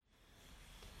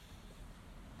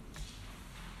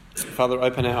Father,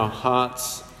 open our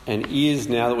hearts and ears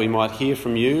now that we might hear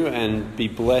from you and be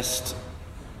blessed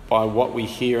by what we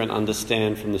hear and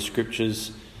understand from the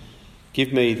Scriptures.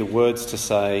 Give me the words to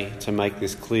say to make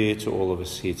this clear to all of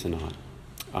us here tonight.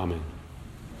 Amen.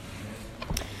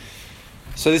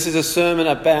 So this is a sermon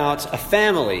about a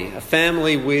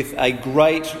family with a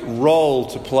great role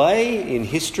to play in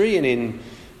history and in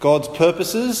God's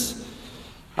purposes.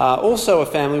 Also a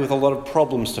family with a lot of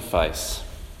problems to face.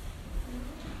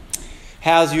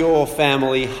 How's your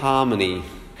family harmony?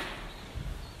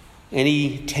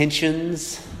 Any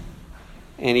tensions?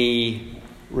 Any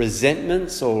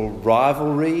resentments or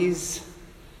rivalries?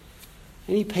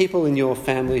 Any people in your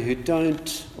family who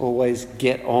don't always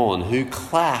get on, who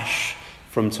clash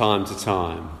from time to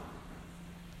time?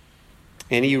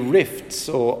 Any rifts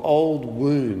or old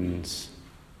wounds?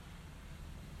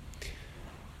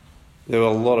 There were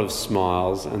a lot of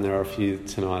smiles, and there are a few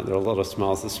tonight. There are a lot of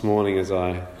smiles this morning as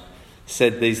I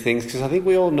said these things, because I think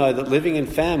we all know that living in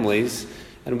families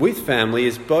and with family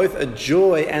is both a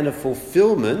joy and a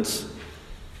fulfilment,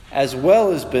 as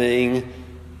well as being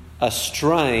a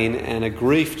strain and a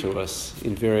grief to us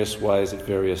in various ways at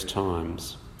various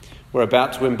times. We're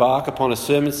about to embark upon a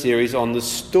sermon series on the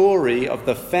story of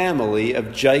the family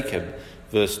of Jacob,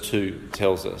 verse 2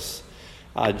 tells us.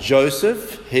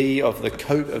 Joseph, he of the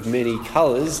coat of many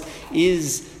colours,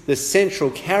 is the central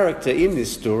character in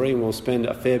this story, and we'll spend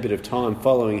a fair bit of time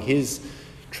following his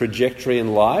trajectory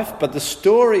in life. But the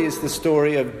story is the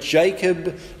story of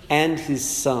Jacob and his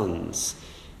sons,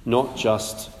 not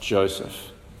just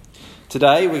Joseph.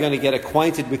 Today we're going to get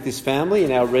acquainted with this family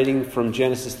in our reading from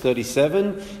Genesis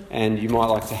 37, and you might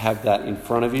like to have that in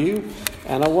front of you.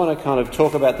 And I want to kind of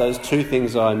talk about those two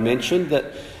things I mentioned,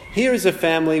 that here is a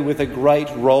family with a great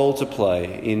role to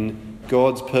play in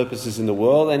God's purposes in the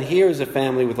world, and here is a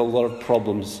family with a lot of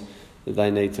problems that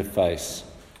they need to face.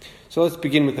 So let's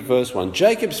begin with the first one.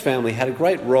 Jacob's family had a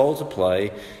great role to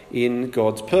play in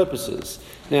God's purposes.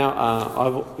 Now,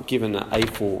 I've given an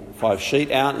A5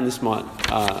 sheet out, and this might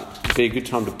be a good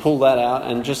time to pull that out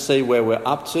and just see where we're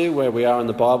up to, where we are in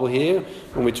the Bible here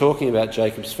when we're talking about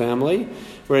Jacob's family.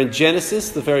 We're in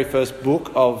Genesis, the very first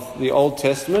book of the Old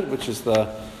Testament, which is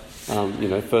the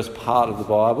first part of the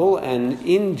Bible. And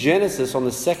in Genesis, on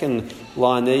the second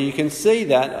line there, you can see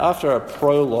that after a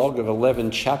prologue of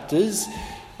 11 chapters,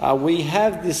 we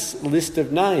have this list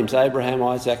of names, Abraham,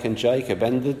 Isaac and Jacob.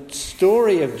 And the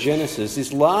story of Genesis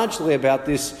is largely about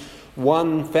this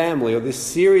one family, or this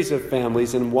series of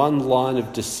families in one line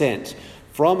of descent,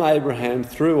 from Abraham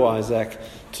through Isaac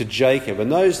to Jacob. And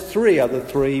those three are the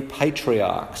three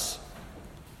patriarchs.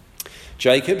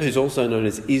 Jacob, who's also known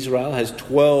as Israel, has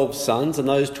 12 sons, and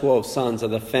those 12 sons are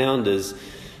the founders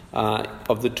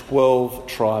of the 12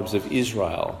 tribes of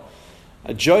Israel.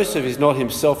 Joseph is not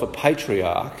himself a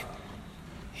patriarch.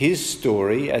 His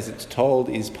story, as it's told,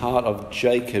 is part of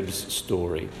Jacob's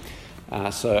story.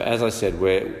 So, as I said,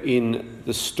 we're in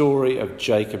the story of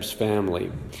Jacob's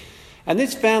family. And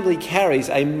this family carries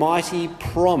a mighty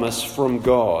promise from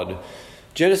God.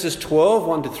 Genesis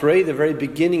 12, 1-3, the very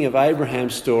beginning of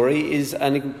Abraham's story, is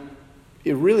a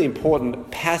really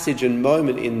important passage and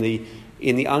moment in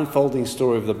the unfolding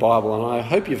story of the Bible. And I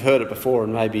hope you've heard it before,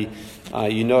 and maybe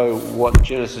you know what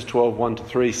Genesis 12,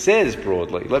 1-3 says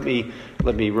broadly. Let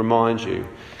me remind you.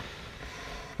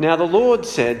 Now the Lord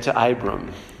said to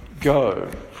Abram, "Go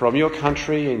from your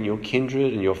country and your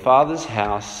kindred and your father's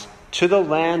house to the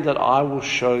land that I will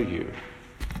show you.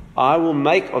 I will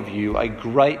make of you a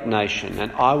great nation,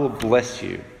 and I will bless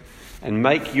you and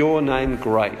make your name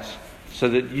great, so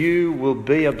that you will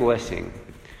be a blessing.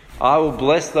 I will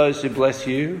bless those who bless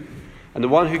you, and the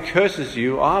one who curses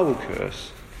you I will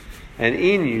curse. And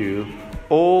in you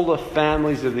all the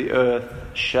families of the earth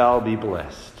shall be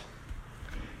blessed."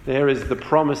 There is the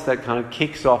promise that kind of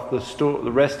kicks off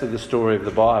the rest of the story of the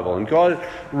Bible. And God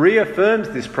reaffirms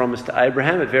this promise to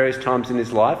Abraham at various times in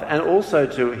his life, and also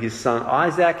to his son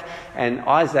Isaac and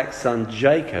Isaac's son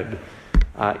Jacob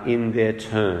in their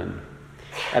turn.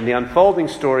 And the unfolding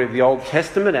story of the Old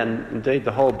Testament, and indeed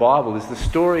the whole Bible, is the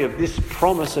story of this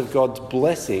promise of God's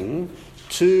blessing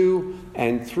to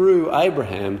and through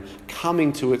Abraham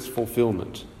coming to its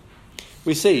fulfillment.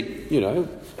 We see,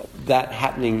 that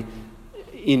happening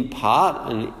in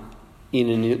part and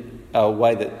in a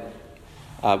way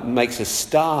that makes a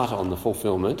start on the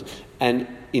fulfillment. And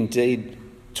indeed,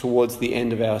 towards the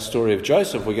end of our story of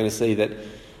Joseph, we're going to see that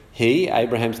he,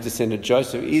 Abraham's descendant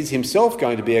Joseph, is himself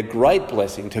going to be a great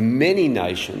blessing to many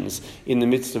nations in the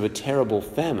midst of a terrible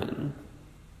famine.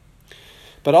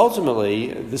 But ultimately,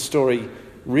 the story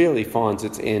really finds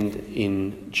its end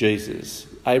in Jesus,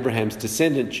 Abraham's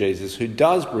descendant Jesus, who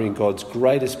does bring God's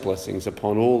greatest blessings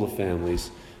upon all the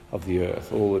families of the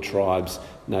earth, all the tribes,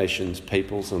 nations,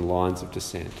 peoples and lines of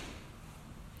descent.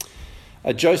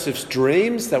 Joseph's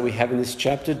dreams that we have in this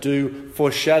chapter do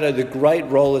foreshadow the great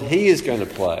role that he is going to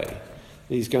play.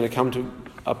 He's going to come to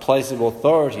a place of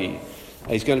authority.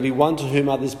 He's going to be one to whom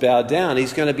others bow down.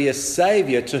 He's going to be a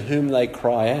saviour to whom they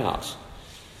cry out.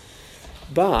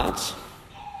 But,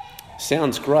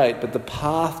 sounds great, but the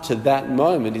path to that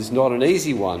moment is not an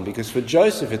easy one, because for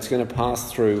Joseph it's going to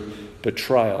pass through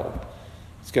betrayal.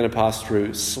 It's going to pass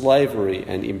through slavery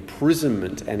and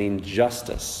imprisonment and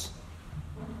injustice.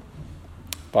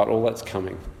 But all that's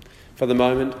coming. For the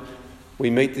moment, we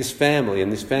meet this family,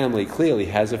 and this family clearly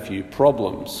has a few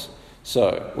problems.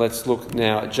 So let's look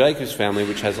now at Jacob's family,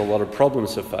 which has a lot of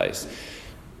problems to face.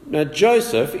 Now,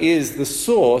 Joseph is the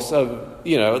source of,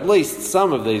 at least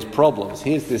some of these problems.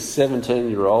 Here's this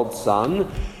 17-year-old son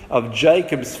of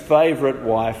Jacob's favourite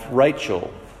wife,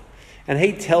 Rachel. And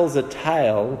he tells a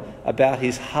tale about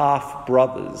his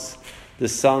half-brothers, the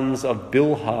sons of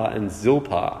Bilhah and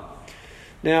Zilpah.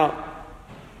 Now,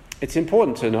 it's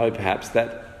important to know perhaps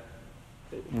that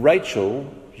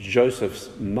Rachel, Joseph's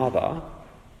mother,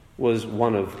 was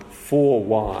one of 4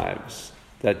 wives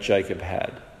that Jacob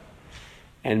had.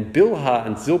 And Bilhah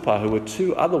and Zilpah, who were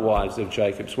 2 other wives of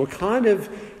Jacob's,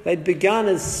 they'd begun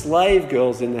as slave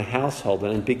girls in the household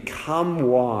and had become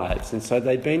wives. And so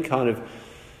they'd been kind of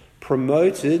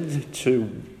promoted to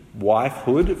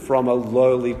wifehood from a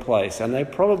lowly place. And they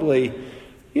probably,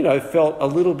 felt a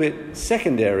little bit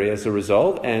secondary as a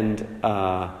result. And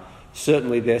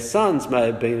certainly their sons may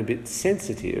have been a bit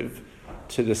sensitive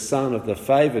to the son of the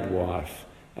favoured wife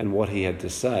and what he had to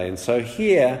say. And so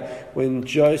here, when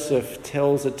Joseph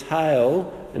tells a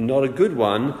tale, and not a good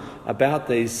one, about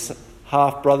these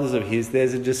half-brothers of his,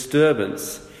 there's a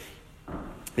disturbance.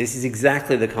 This is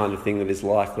exactly the kind of thing that is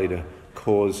likely to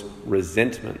cause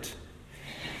resentment.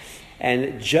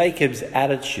 And Jacob's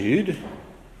attitude,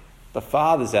 the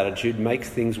father's attitude, makes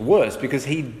things worse, because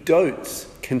he dotes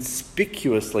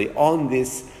conspicuously on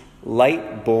this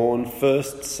late-born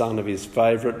first son of his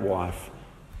favourite wife,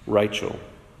 Rachel.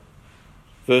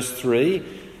 Verse 3,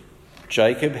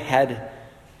 Jacob had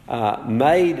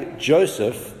made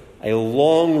Joseph a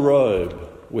long robe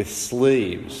with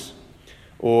sleeves,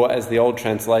 or as the old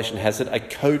translation has it, a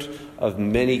coat of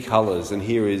many colours. And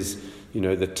here is, the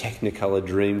Technicolor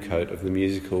Dreamcoat of the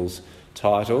musical's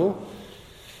title.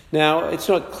 Now, it's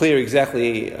not clear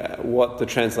exactly what the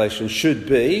translation should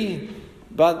be,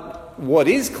 but what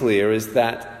is clear is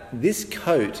that this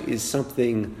coat is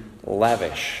something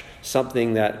lavish,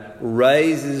 something that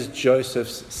raises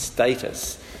Joseph's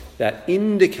status, that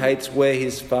indicates where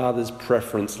his father's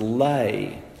preference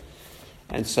lay.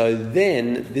 And so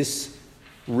then this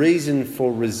reason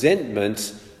for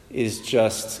resentment is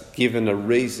just given a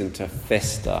reason to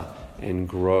fester and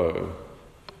grow.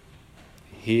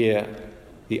 Here,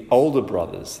 the older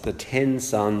brothers, the 10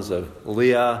 sons of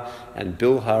Leah and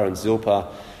Bilhah and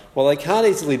Zilpah, well, they can't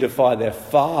easily defy their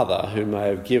father, who may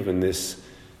have given this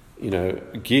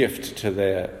gift to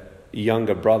their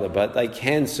younger brother, but they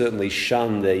can certainly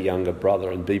shun their younger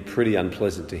brother and be pretty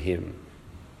unpleasant to him.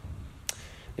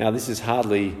 Now, this is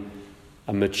hardly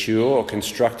a mature or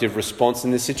constructive response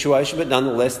in this situation, but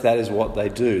nonetheless, that is what they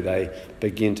do. They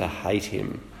begin to hate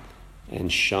him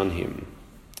and shun him.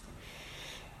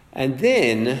 And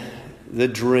then the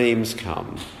dreams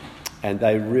come, and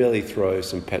they really throw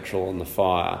some petrol on the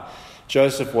fire.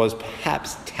 Joseph was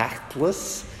perhaps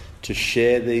tactless to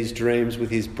share these dreams with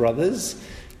his brothers,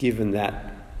 given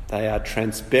that they are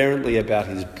transparently about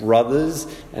his brothers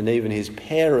and even his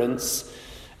parents,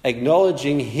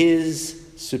 acknowledging his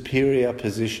superior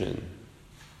position.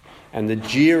 And the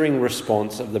jeering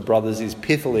response of the brothers is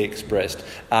pithily expressed.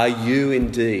 Are you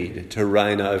indeed to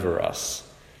reign over us?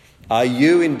 Are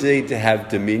you indeed to have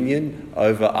dominion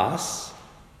over us?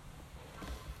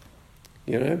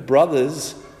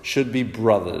 Brothers should be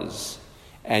brothers,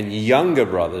 and younger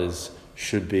brothers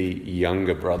should be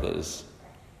younger brothers.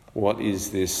 What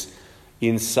is this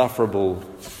insufferable,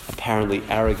 apparently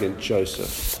arrogant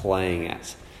Joseph playing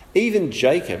at? Even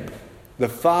Jacob, the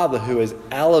father who has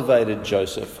elevated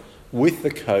Joseph with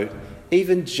the coat,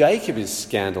 even Jacob is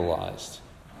scandalised.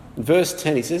 In verse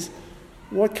 10 he says,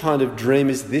 "What kind of dream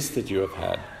is this that you have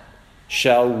had?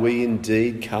 Shall we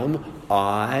indeed come,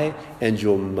 I and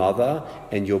your mother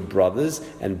and your brothers,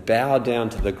 and bow down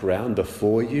to the ground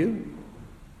before you?"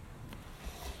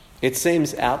 It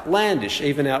seems outlandish,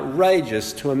 even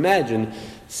outrageous, to imagine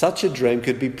such a dream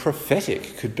could be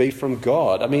prophetic, could be from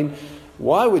God. I mean,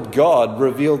 why would God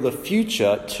reveal the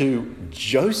future to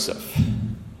Joseph?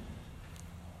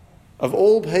 Of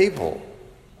all people,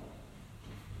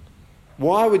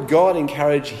 why would God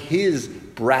encourage his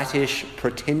brattish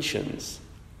pretensions?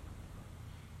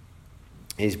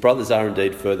 His brothers are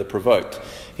indeed further provoked.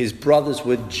 His brothers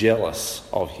were jealous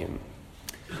of him.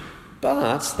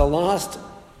 But the last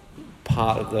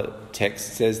part of the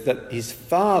text says that his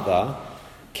father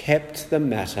kept the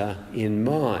matter in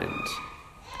mind.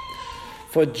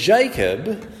 For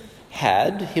Jacob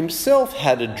had himself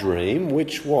had a dream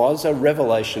which was a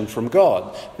revelation from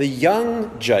God. The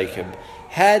young Jacob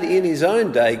had in his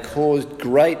own day caused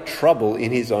great trouble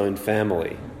in his own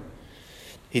family.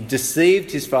 He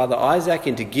deceived his father Isaac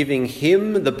into giving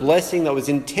him the blessing that was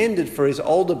intended for his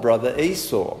older brother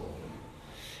Esau.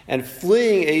 And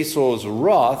fleeing Esau's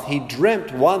wrath, he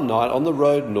dreamt one night on the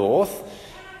road north,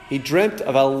 he dreamt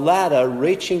of a ladder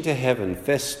reaching to heaven,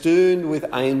 festooned with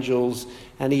angels,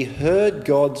 and he heard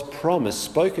God's promise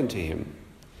spoken to him.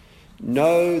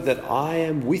 Know that I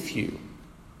am with you,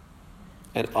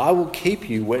 and I will keep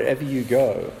you wherever you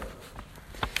go.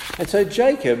 And so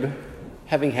Jacob,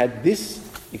 having had this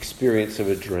experience of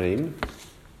a dream,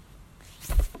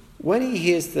 when he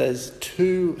hears those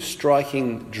two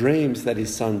striking dreams that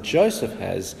his son Joseph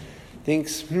has,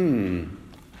 thinks,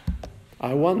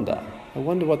 I wonder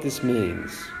what this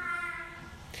means.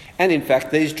 And in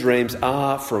fact, these dreams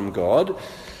are from God,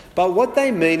 but what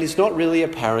they mean is not really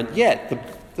apparent yet.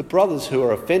 The brothers who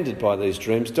are offended by these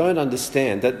dreams don't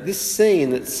understand that this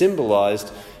scene that's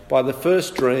symbolised by the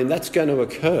first dream, that's going to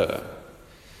occur.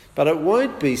 But it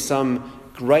won't be some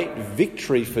great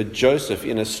victory for Joseph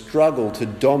in a struggle to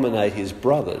dominate his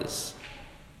brothers.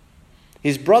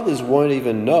 His brothers won't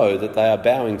even know that they are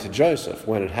bowing to Joseph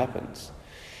when it happens.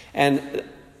 And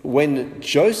when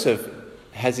Joseph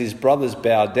has his brothers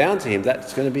bow down to him,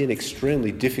 that's going to be an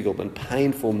extremely difficult and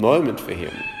painful moment for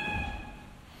him.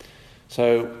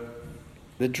 So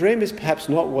the dream is perhaps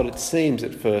not what it seems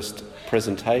at first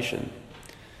presentation.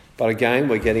 But again,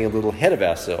 we're getting a little ahead of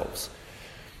ourselves.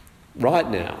 Right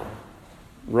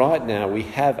now, we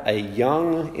have a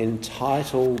young,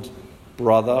 entitled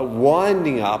brother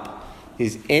winding up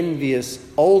his envious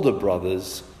older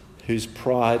brothers whose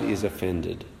pride is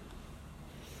offended.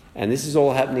 And this is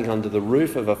all happening under the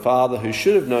roof of a father who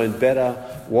should have known better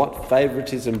what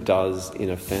favouritism does in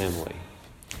a family.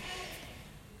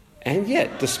 And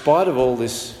yet, despite of all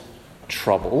this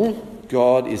trouble,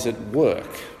 God is at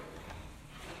work.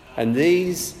 And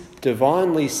these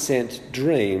divinely sent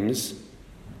dreams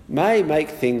may make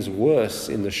things worse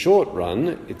in the short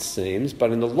run, it seems,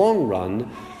 but in the long run,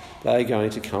 they are going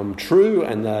to come true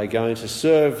and they are going to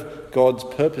serve God's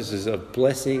purposes of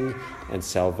blessing and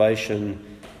salvation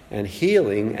and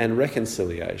healing and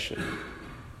reconciliation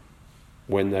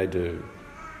when they do.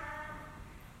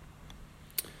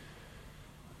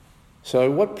 So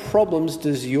what problems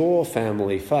does your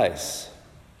family face?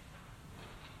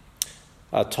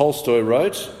 Tolstoy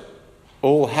wrote,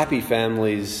 "All happy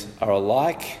families are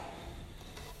alike.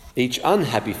 Each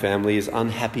unhappy family is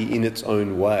unhappy in its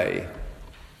own way."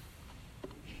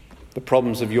 The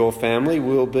problems of your family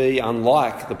will be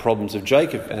unlike the problems of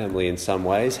Jacob's family in some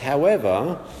ways.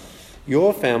 However,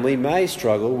 your family may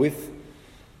struggle with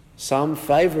some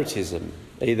favouritism,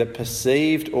 either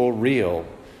perceived or real,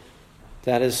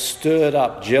 that has stirred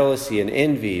up jealousy and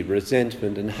envy,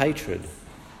 resentment and hatred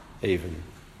even.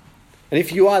 And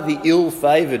if you are the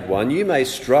ill-favoured one, you may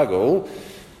struggle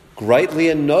greatly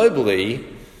and nobly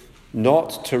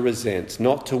not to resent,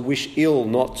 not to wish ill,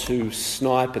 not to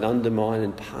snipe and undermine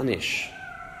and punish,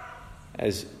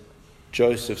 as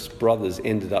Joseph's brothers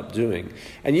ended up doing.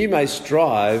 And you may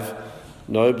strive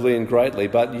nobly and greatly,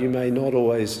 but you may not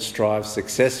always strive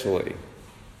successfully.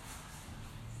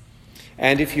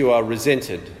 And if you are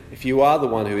resented, if you are the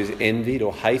one who is envied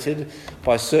or hated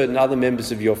by certain other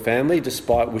members of your family,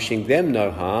 despite wishing them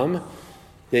no harm,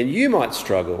 then you might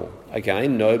struggle,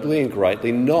 again, nobly and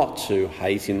greatly, not to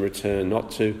hate in return,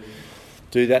 not to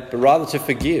do that, but rather to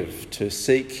forgive, to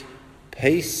seek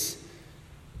peace.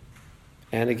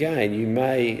 And again, you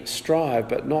may strive,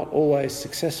 but not always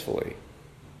successfully.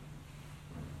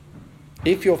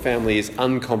 If your family is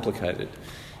uncomplicated,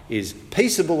 is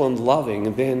peaceable and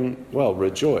loving, then, well,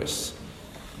 rejoice.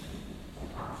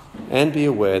 And be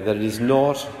aware that it is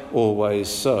not always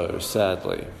so,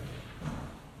 sadly.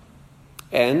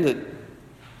 And that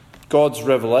God's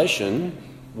revelation,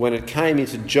 when it came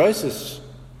into Joseph's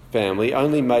family,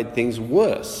 only made things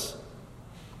worse.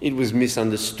 It was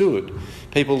misunderstood.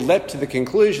 People leapt to the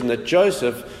conclusion that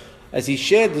Joseph, as he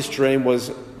shared this dream,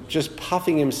 was just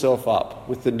puffing himself up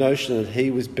with the notion that he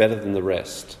was better than the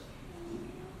rest.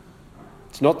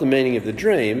 It's not the meaning of the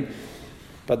dream,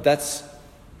 but that's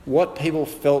what people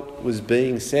felt was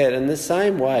being said. And the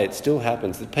same way it still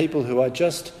happens, that people who are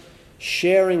just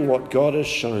sharing what God has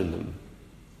shown them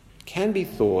can be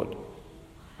thought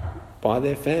by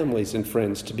their families and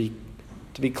friends to be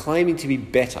claiming to be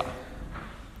better,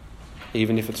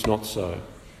 even if it's not so.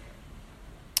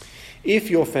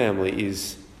 If your family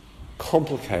is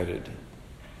complicated,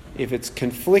 if it's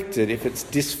conflicted, if it's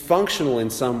dysfunctional in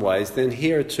some ways, then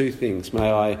here are two things.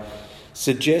 May I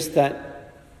suggest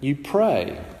that you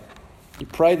pray. You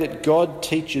pray that God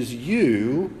teaches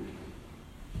you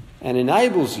and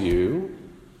enables you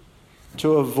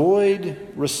to avoid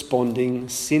responding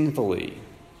sinfully.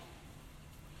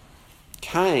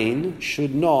 Cain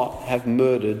should not have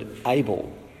murdered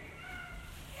Abel.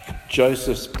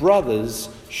 Joseph's brothers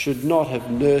should not have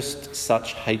nursed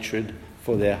such hatred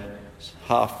for their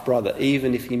half-brother,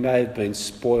 even if he may have been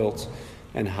spoilt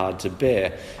and hard to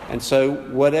bear. And so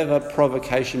whatever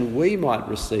provocation we might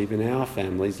receive in our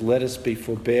families, let us be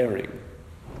forbearing.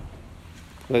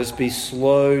 Let us be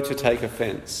slow to take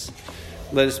offence.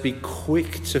 Let us be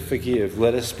quick to forgive.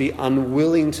 Let us be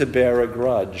unwilling to bear a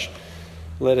grudge.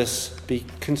 Let us be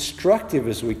constructive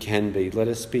as we can be. Let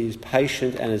us be as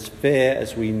patient and as fair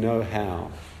as we know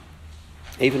how,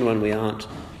 even when we aren't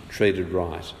treated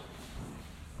right.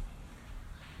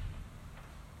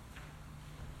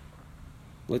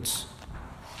 Let's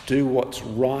do what's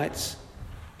right,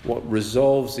 what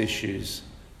resolves issues,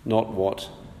 not what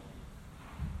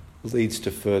leads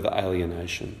to further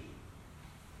alienation.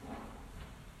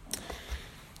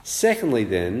 Secondly,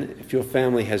 then, if your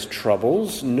family has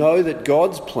troubles, know that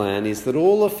God's plan is that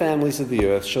all the families of the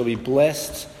earth shall be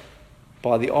blessed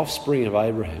by the offspring of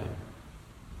Abraham.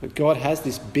 That God has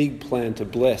this big plan to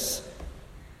bless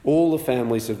all the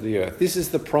families of the earth. This is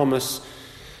the promise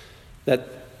that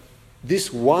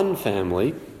this one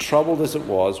family, troubled as it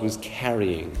was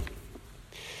carrying.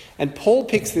 And Paul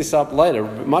picks this up later,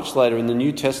 much later in the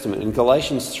New Testament, in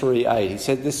Galatians 3:8. He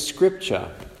said, "This scripture,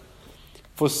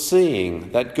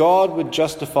 foreseeing that God would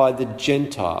justify the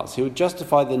Gentiles, he would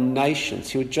justify the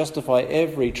nations, he would justify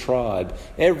every tribe,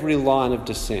 every line of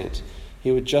descent.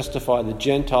 He would justify the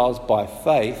Gentiles by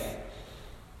faith,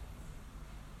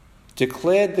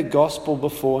 declared the gospel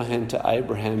beforehand to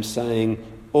Abraham, saying,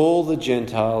 all the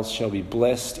Gentiles shall be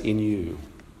blessed in you."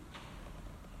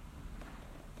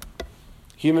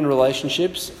 Human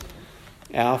relationships,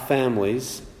 our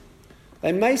families,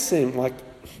 they may seem like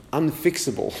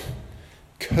unfixable,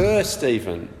 cursed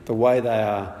even, the way they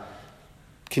are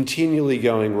continually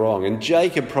going wrong. And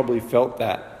Jacob probably felt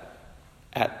that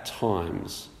at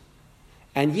times.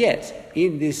 And yet,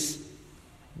 in this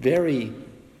very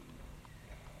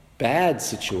bad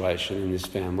situation in this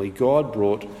family, God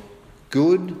brought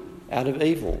good out of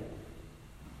evil.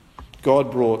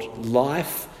 God brought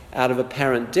life out of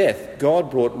apparent death. God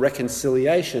brought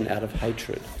reconciliation out of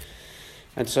hatred.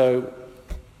 And so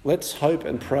let's hope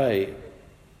and pray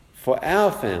for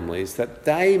our families that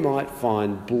they might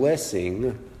find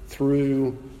blessing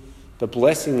through the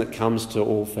blessing that comes to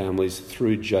all families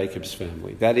through Jacob's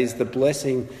family. That is the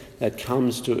blessing that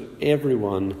comes to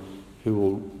everyone who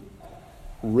will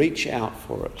reach out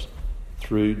for it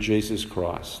through Jesus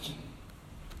Christ,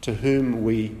 to whom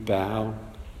we bow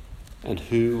and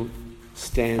who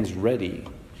stands ready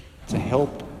to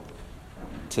help,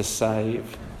 to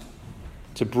save,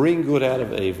 to bring good out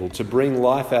of evil, to bring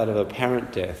life out of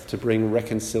apparent death, to bring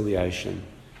reconciliation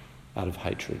out of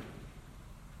hatred.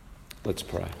 Let's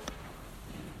pray.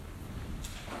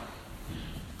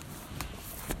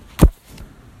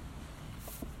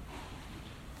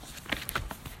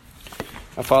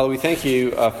 Father, we thank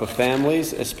you for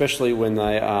families, especially when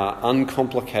they are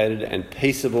uncomplicated and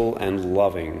peaceable and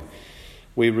loving.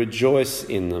 We rejoice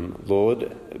in them,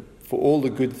 Lord, for all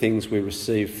the good things we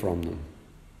receive from them,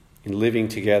 in living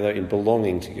together, in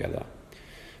belonging together.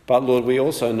 But Lord, we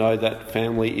also know that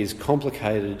family is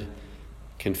complicated,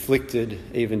 conflicted,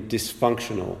 even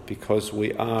dysfunctional, because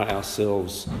we are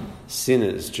ourselves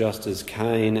sinners, just as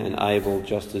Cain and Abel,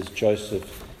 just as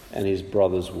Joseph and his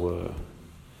brothers were.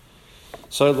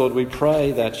 So, Lord, we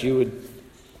pray that you would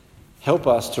help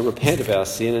us to repent of our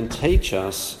sin and teach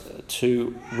us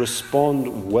to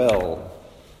respond well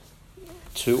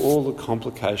to all the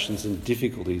complications and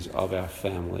difficulties of our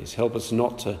families. Help us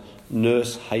not to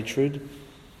nurse hatred,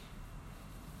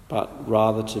 but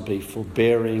rather to be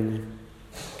forbearing,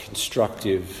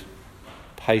 constructive,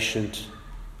 patient,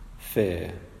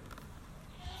 fair.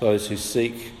 Those who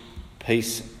seek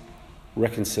peace,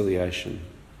 reconciliation,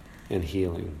 and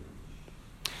healing.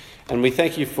 And we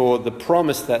thank you for the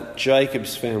promise that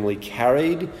Jacob's family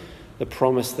carried, the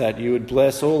promise that you would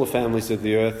bless all the families of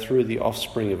the earth through the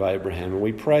offspring of Abraham. And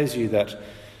we praise you that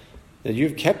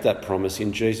you've kept that promise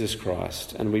in Jesus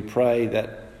Christ. And we pray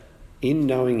that in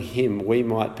knowing him, we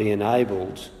might be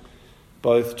enabled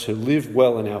both to live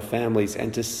well in our families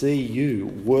and to see you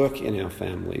work in our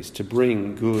families, to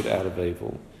bring good out of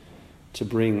evil, to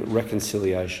bring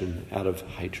reconciliation out of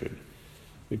hatred.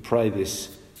 We pray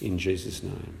this in Jesus'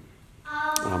 name.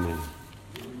 Amen.